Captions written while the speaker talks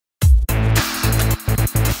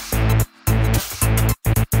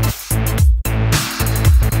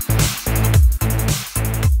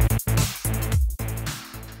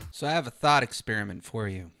So I have a thought experiment for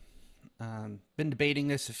you. Been debating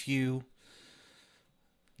this a few.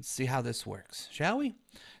 Let's see how this works, shall we?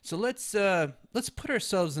 So let's put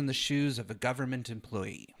ourselves in the shoes of a government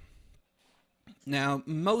employee. Now,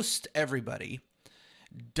 most everybody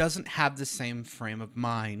doesn't have the same frame of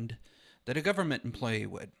mind that a government employee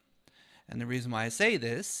would. And the reason why I say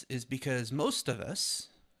this is because most of us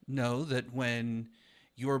know that when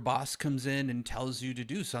your boss comes in and tells you to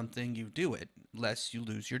do something, you do it, lest you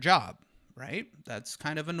lose your job, right? That's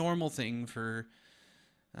kind of a normal thing for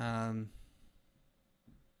um,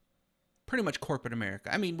 pretty much corporate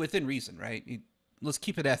America. I mean, within reason, right? Let's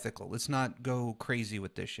keep it ethical. Let's not go crazy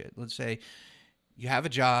with this shit. Let's say you have a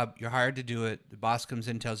job, you're hired to do it, the boss comes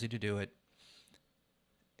in, tells you to do it.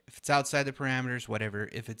 If it's outside the parameters, whatever.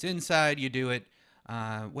 If it's inside, you do it,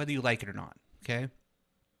 whether you like it or not. Okay.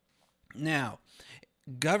 Now,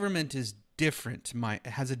 government is different. It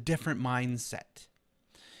has a different mindset.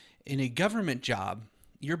 In a government job,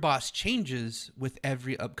 your boss changes with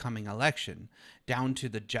every upcoming election, down to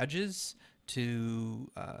the judges, to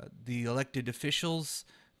the elected officials,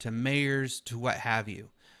 to mayors, to what have you.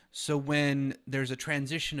 So when there's a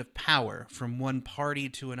transition of power from one party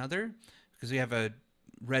to another, because we have a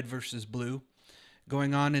red versus blue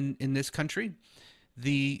going on in this country,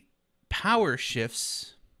 the power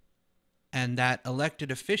shifts, and that elected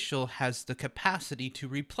official has the capacity to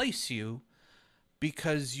replace you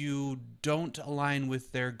because you don't align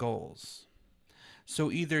with their goals. So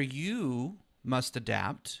either you must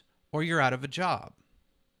adapt or you're out of a job.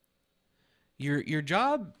 Your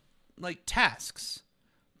job, like tasks,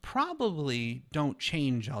 probably don't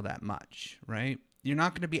change all that much, right? You're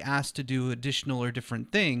not going to be asked to do additional or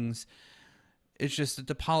different things. It's just that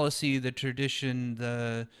the policy, the tradition,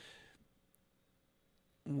 the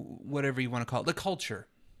whatever you want to call it, the culture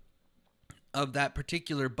of that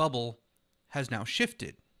particular bubble has now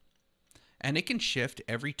shifted. And it can shift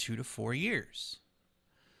every 2 to 4 years.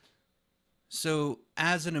 So,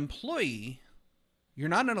 as an employee, you're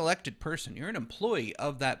not an elected person, you're an employee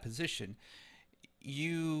of that position.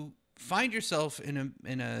 You find yourself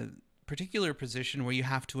in a particular position where you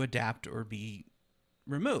have to adapt or be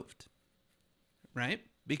removed, right?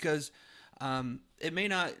 Because it may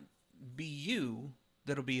not be you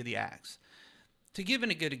that'll be the axe. To give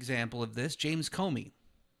a good example of this, James Comey,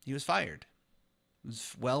 he was fired. It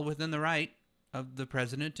was well within the right of the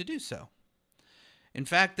president to do so. In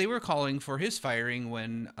fact, they were calling for his firing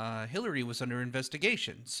when Hillary was under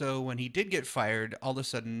investigation. So when he did get fired, all of a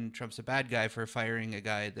sudden Trump's a bad guy for firing a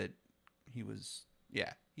guy that he was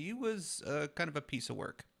kind of a piece of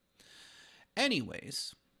work.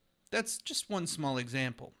 Anyways, that's just one small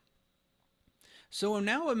example. So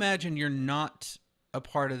now imagine you're not a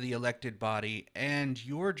part of the elected body and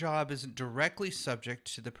your job isn't directly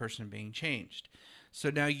subject to the person being changed. So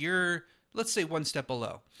now you're, let's say, one step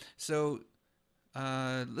below. So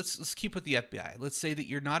let's keep with the FBI. Let's say that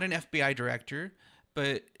you're not an FBI director,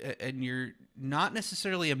 but and you're not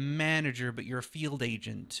necessarily a manager, but you're a field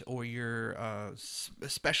agent or you're a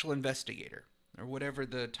special investigator or whatever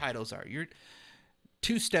the titles are. You're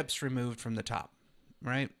 2 steps removed from the top,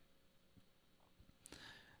 right?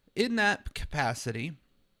 In that capacity,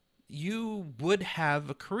 you would have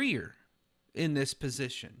a career in this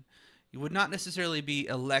position. You would not necessarily be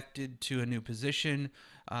elected to a new position.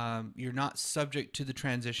 You're not subject to the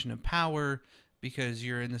transition of power because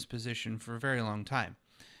you're in this position for a very long time,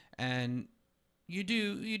 and you do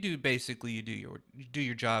your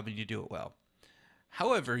job and you do it well.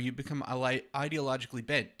 However, you become ideologically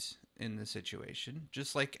bent in the situation,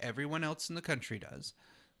 just like everyone else in the country does.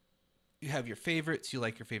 You have your favorites, you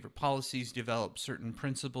like your favorite policies, develop certain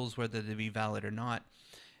principles, whether they be valid or not,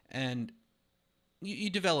 and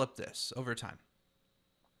you develop this over time.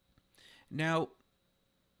 Now,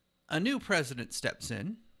 a new president steps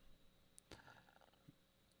in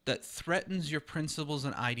that threatens your principles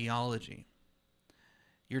and ideology.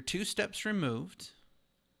 You're 2 steps removed,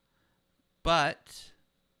 but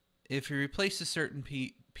if he replaces certain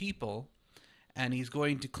people and he's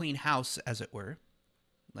going to clean house, as it were,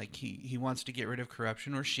 like he wants to get rid of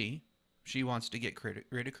corruption, or she wants to get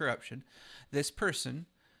rid of corruption, this person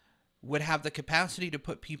would have the capacity to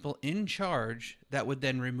put people in charge that would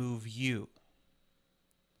then remove you.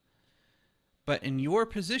 But in your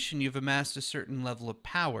position, you've amassed a certain level of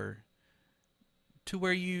power to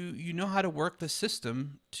where you know how to work the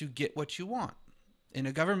system to get what you want. In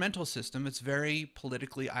a governmental system, it's very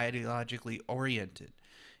politically, ideologically oriented.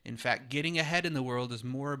 In fact, getting ahead in the world is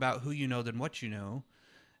more about who you know than what you know,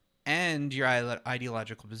 and your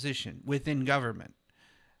ideological position within government.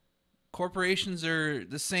 Corporations are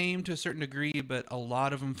the same to a certain degree, but a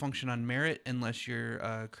lot of them function on merit unless you're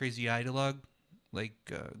a crazy ideologue, like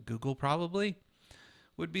Google probably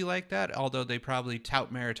would be like that, although they probably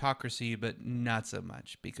tout meritocracy, but not so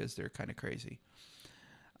much because they're kind of crazy.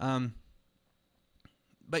 Um,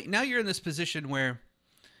 but now you're in this position where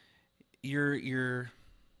you're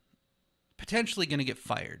potentially going to get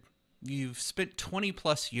fired. You've spent 20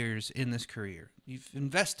 plus years in this career. You've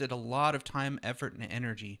invested a lot of time, effort, and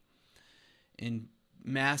energy in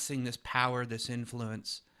massing this power, this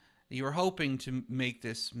influence. You were hoping to make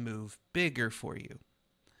this move bigger for you.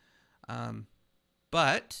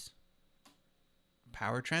 But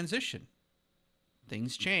power transition.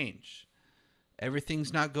 Things change.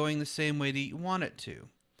 Everything's not going the same way that you want it to.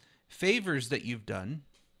 Favors that you've done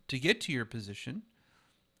to get to your position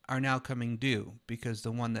are now coming due because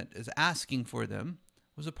the one that is asking for them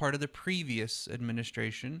was a part of the previous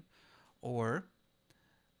administration or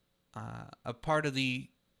a part of the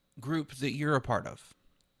group that you're a part of.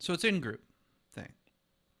 So it's in-group thing.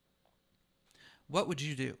 What would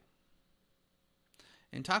you do?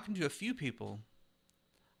 In talking to a few people,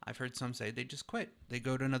 I've heard some say they just quit. They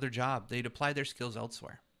go to another job. They'd apply their skills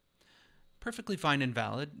elsewhere. Perfectly fine and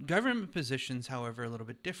valid. Government positions, however, are a little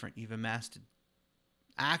bit different. You've amassed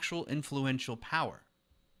actual influential power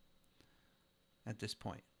at this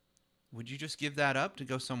point. Would you just give that up to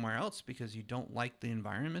go somewhere else because you don't like the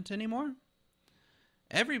environment anymore?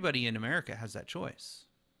 Everybody in America has that choice,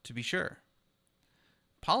 to be sure.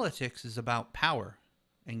 Politics is about power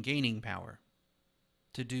and gaining power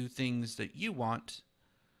to do things that you want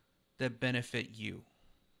that benefit you.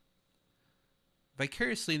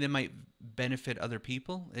 Vicariously, they might benefit other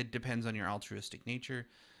people. It depends on your altruistic nature.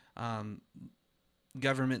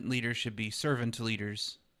 Government leaders should be servant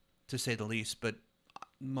leaders, to say the least, but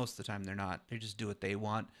most of the time they're not. They just do what they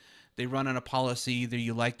want. They run on a policy, either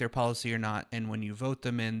you like their policy or not, and when you vote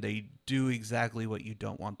them in, they do exactly what you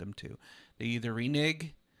don't want them to. They either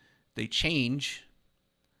renege, they change,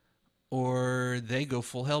 or they go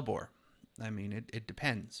full hellbore. I mean, it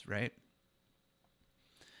depends, right?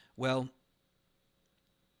 Well,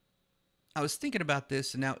 I was thinking about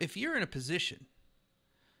this, and now if you're in a position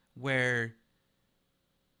where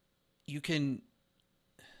you can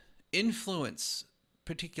influence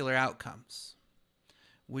particular outcomes,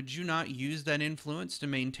 would you not use that influence to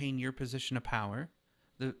maintain your position of power,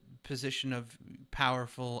 the position of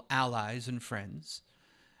powerful allies and friends,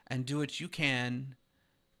 and do what you can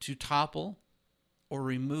to topple or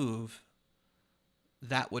remove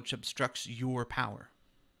that which obstructs your power?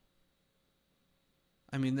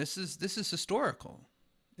 I mean, this is historical,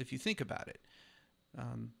 if you think about it.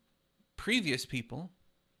 Previous people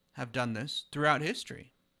have done this throughout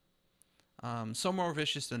history. Some more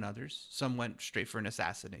vicious than others. Some went straight for an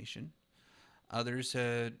assassination. Others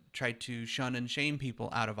tried to shun and shame people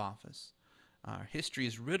out of office. History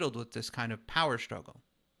is riddled with this kind of power struggle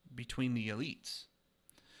between the elites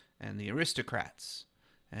and the aristocrats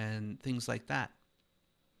and things like that.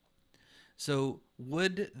 So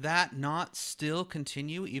would that not still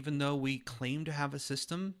continue even though we claim to have a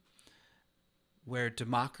system where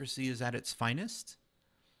democracy is at its finest?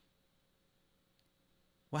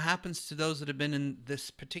 What happens to those that have been in this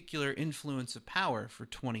particular influence of power for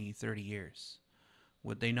 20, 30 years?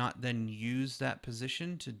 Would they not then use that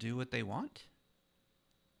position to do what they want?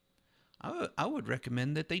 I would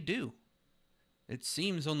recommend that they do. It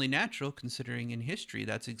seems only natural considering in history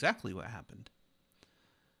that's exactly what happened.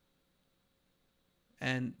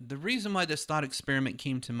 And the reason why this thought experiment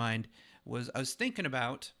came to mind was I was thinking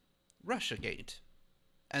about Russiagate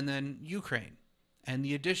and then Ukraine and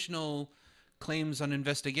the additional claims on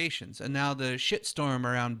investigations, and now the shitstorm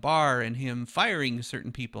around Barr and him firing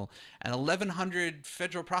certain people, and 1,100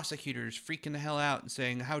 federal prosecutors freaking the hell out and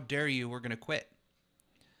saying, how dare you, we're going to quit.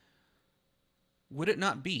 Would it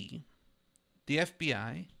not be the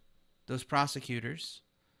FBI, those prosecutors,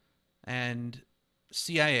 and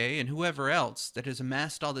CIA, and whoever else that has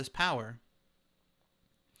amassed all this power,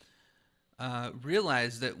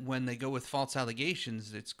 realize that when they go with false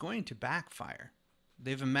allegations, it's going to backfire?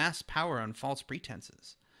 They've amassed power on false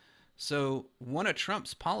pretenses. So one of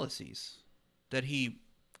Trump's policies that he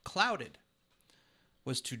clouded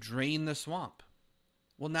was to drain the swamp.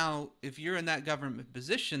 Well, now, if you're in that government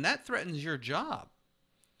position, that threatens your job.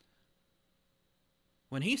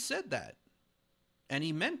 When he said that, and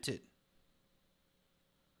he meant it,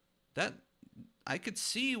 that I could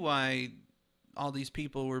see why all these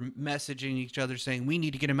people were messaging each other saying, we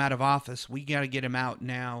need to get him out of office. We got to get him out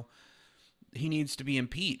now. He needs to be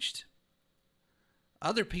impeached.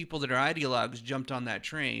 Other people that are ideologues jumped on that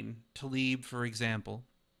train. Tlaib, for example.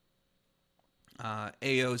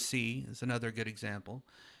 AOC is another good example,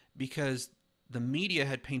 because the media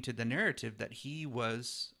had painted the narrative that he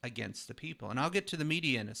was against the people. And I'll get to the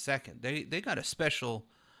media in a second. They got a special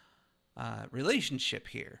relationship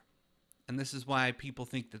here. And this is why people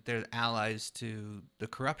think that they're allies to the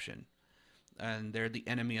corruption and they're the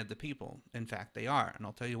enemy of the people. In fact, they are. And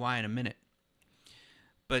I'll tell you why in a minute.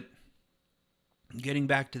 But getting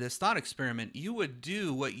back to this thought experiment, you would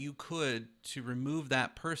do what you could to remove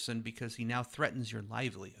that person because he now threatens your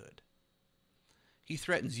livelihood. He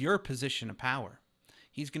threatens your position of power.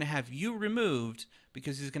 He's going to have you removed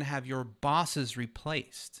because he's going to have your bosses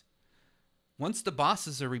replaced. Once the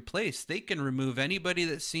bosses are replaced, they can remove anybody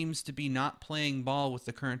that seems to be not playing ball with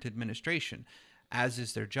the current administration, as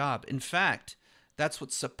is their job. In fact, that's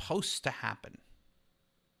what's supposed to happen.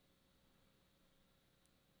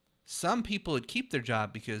 Some people would keep their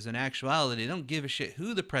job because in actuality, they don't give a shit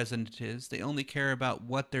who the president is. They only care about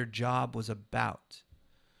what their job was about.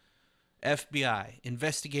 FBI,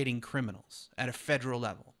 investigating criminals at a federal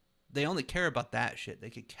level. They only care about that shit.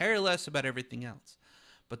 They could care less about everything else.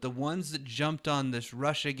 But the ones that jumped on this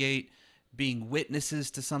Russiagate being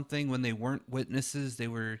witnesses to something when they weren't witnesses, they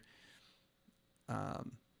were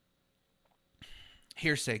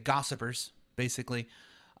hearsay, gossipers, basically.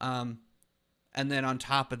 And then on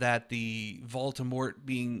top of that, the Voldemort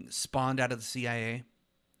being spawned out of the CIA,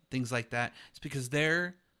 things like that. It's because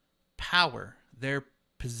their power, their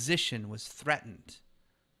position was threatened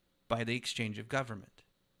by the exchange of government.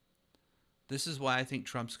 This is why I think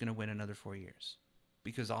Trump's going to win another 4 years.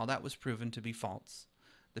 Because all that was proven to be false.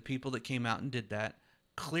 The people that came out and did that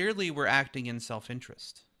clearly were acting in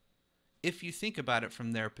self-interest. If you think about it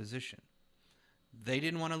from their position. They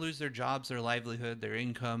didn't want to lose their jobs, their livelihood, their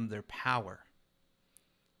income, their power.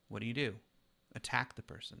 What do? Attack the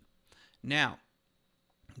person. Now,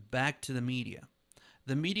 back to the media.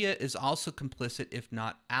 The media is also complicit, if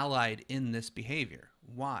not allied, in this behavior.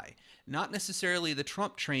 Why? Not necessarily the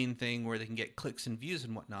Trump train thing where they can get clicks and views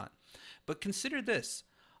and whatnot. But consider this.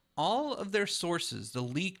 All of their sources, the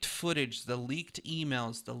leaked footage, the leaked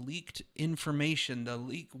emails, the leaked information, the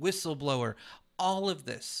leaked whistleblower, all of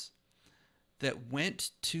this that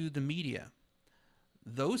went to the media,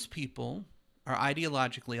 those people are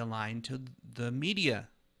ideologically aligned to the media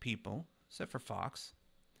people, except for Fox.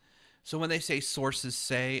 So when they say sources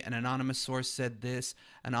say, an anonymous source said this,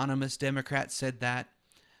 anonymous Democrat said that,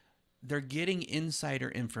 they're getting insider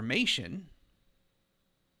information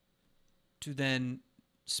to then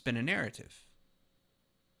spin a narrative,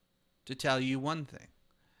 to tell you one thing.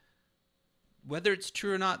 Whether it's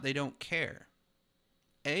true or not, they don't care.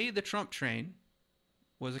 A, the Trump train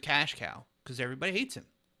was a cash cow because everybody hates him.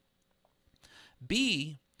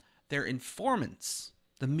 B, their informants,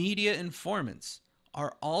 the media informants,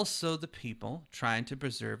 are also the people trying to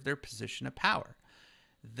preserve their position of power.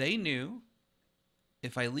 They knew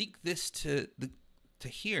if I leak this to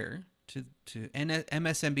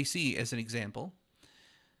MSNBC as an example,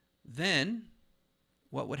 then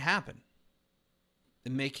what would happen?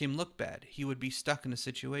 It'd make him look bad. He would be stuck in a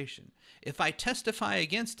situation. If I testify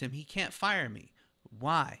against him, he can't fire me.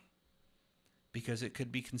 Why? Because it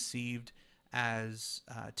could be conceived as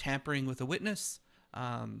tampering with a witness,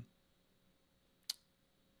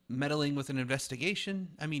 meddling with an investigation.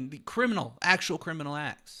 I mean, the actual criminal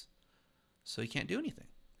acts. So he can't do anything.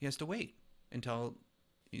 He has to wait until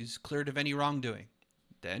he's cleared of any wrongdoing.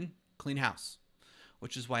 Then, clean house.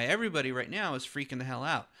 Which is why everybody right now is freaking the hell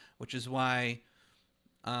out. Which is why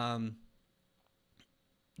those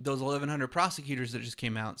 1,100 prosecutors that just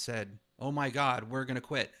came out said, oh my God, we're going to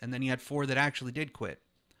quit. And then you had 4 that actually did quit.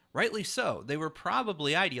 Rightly so. They were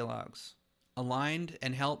probably ideologues, aligned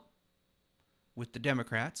and helped with the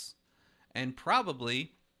Democrats, and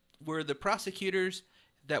probably were the prosecutors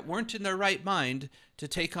that weren't in their right mind to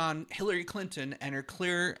take on Hillary Clinton and her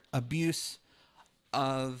clear abuse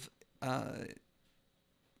of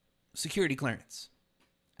security clearance,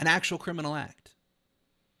 an actual criminal act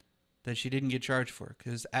that she didn't get charged for.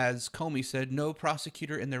 Because as Comey said, no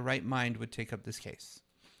prosecutor in their right mind would take up this case.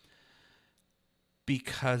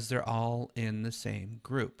 Because they're all in the same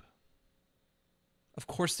group. Of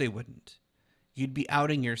course they wouldn't. You'd be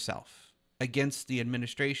outing yourself against the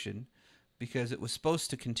administration because it was supposed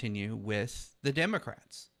to continue with the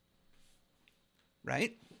Democrats.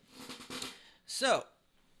 Right? So,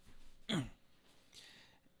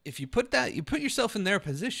 if you put yourself in their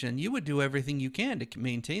position, you would do everything you can to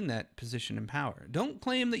maintain that position and power. Don't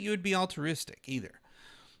claim that you would be altruistic either.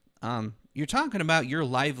 You're talking about your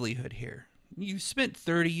livelihood here. You've spent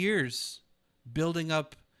 30 years building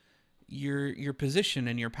up your position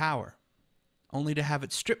and your power, only to have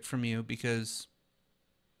it stripped from you because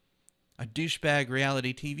a douchebag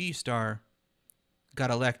reality TV star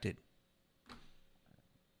got elected.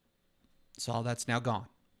 So all that's now gone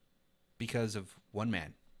because of one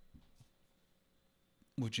man.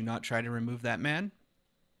 Would you not try to remove that man?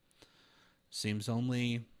 Seems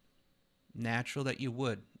only natural that you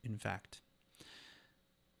would, in fact.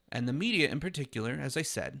 And the media in particular, as I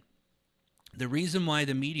said, the reason why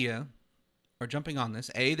the media are jumping on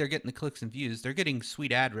this, A, they're getting the clicks and views. They're getting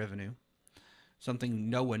sweet ad revenue, something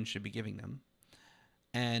no one should be giving them.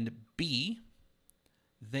 And B,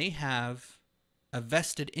 they have a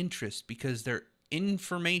vested interest because their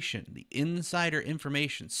information, the insider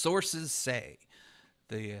information, sources say,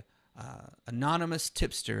 the anonymous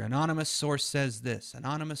tipster, anonymous source says this,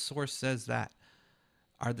 anonymous source says that,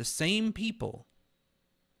 are the same people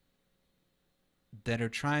that are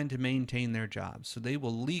trying to maintain their jobs. So they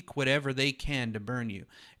will leak whatever they can to burn you.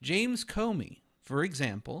 James Comey, for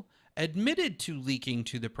example, admitted to leaking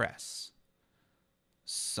to the press.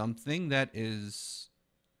 Something that is,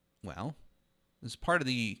 well, as part of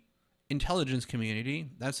the intelligence community,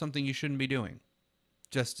 that's something you shouldn't be doing,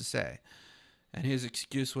 just to say. And his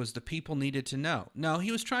excuse was the people needed to know. No,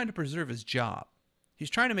 he was trying to preserve his job. He's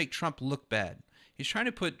trying to make Trump look bad. He's trying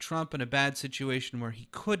to put Trump in a bad situation where he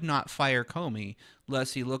could not fire Comey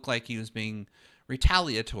lest he looked like he was being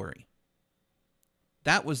retaliatory.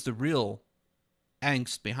 That was the real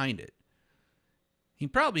angst behind it. He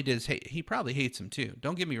probably he probably hates him too.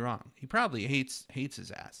 Don't get me wrong. He probably hates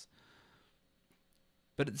his ass.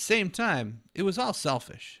 But at the same time, it was all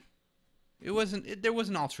selfish. There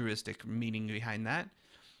wasn't altruistic meaning behind that.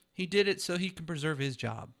 He did it so he could preserve his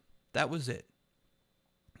job. That was it.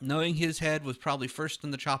 Knowing his head was probably first on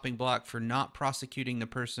the chopping block for not prosecuting the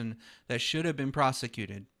person that should have been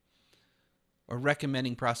prosecuted, or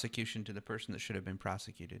recommending prosecution to the person that should have been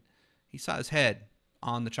prosecuted. He saw his head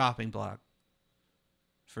on the chopping block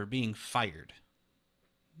for being fired.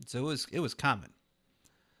 So it was common.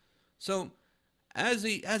 So as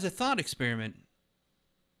a thought experiment,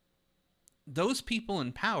 those people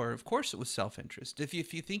in power, of course it was self-interest. If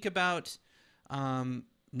you think about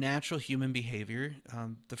natural human behavior,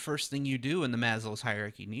 the first thing you do in the Maslow's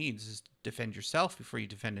hierarchy needs is defend yourself before you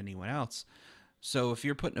defend anyone else. So if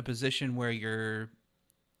you're put in a position where your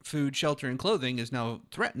food, shelter, and clothing is now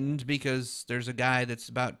threatened because there's a guy that's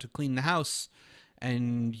about to clean the house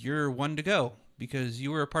and you're one to go because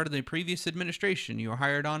you were a part of the previous administration, you were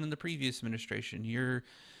hired on in the previous administration, you're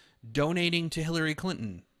donating to Hillary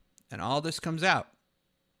Clinton, and all this comes out,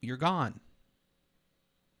 you're gone.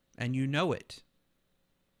 And you know it.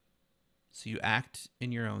 So you act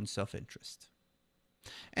in your own self-interest.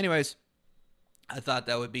 Anyways, I thought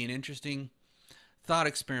that would be an interesting thought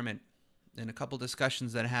experiment in a couple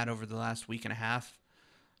discussions that I had over the last week and a half.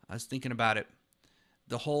 I was thinking about it.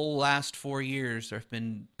 The whole last 4 years, there have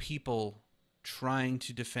been people trying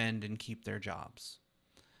to defend and keep their jobs.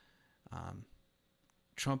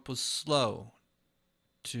 Trump was slow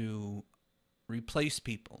to replace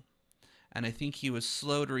people. And I think he was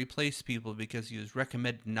slow to replace people because he was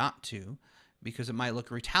recommended not to, because it might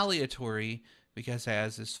look retaliatory because he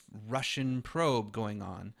has this Russian probe going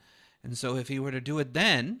on. And so if he were to do it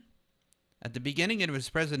then, at the beginning of his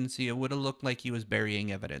presidency, it would have looked like he was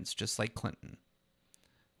burying evidence, just like Clinton,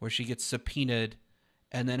 where she gets subpoenaed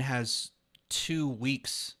and then has 2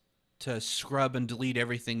 weeks to scrub and delete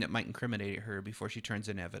everything that might incriminate her before she turns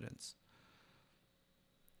in evidence.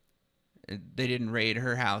 They didn't raid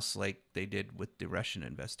her house like they did with the Russian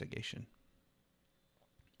investigation.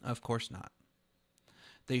 Of course not.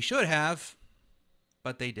 They should have,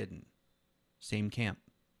 but they didn't. Same camp.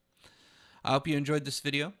 I hope you enjoyed this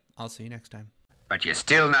video. I'll see you next time. But you're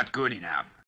still not good enough.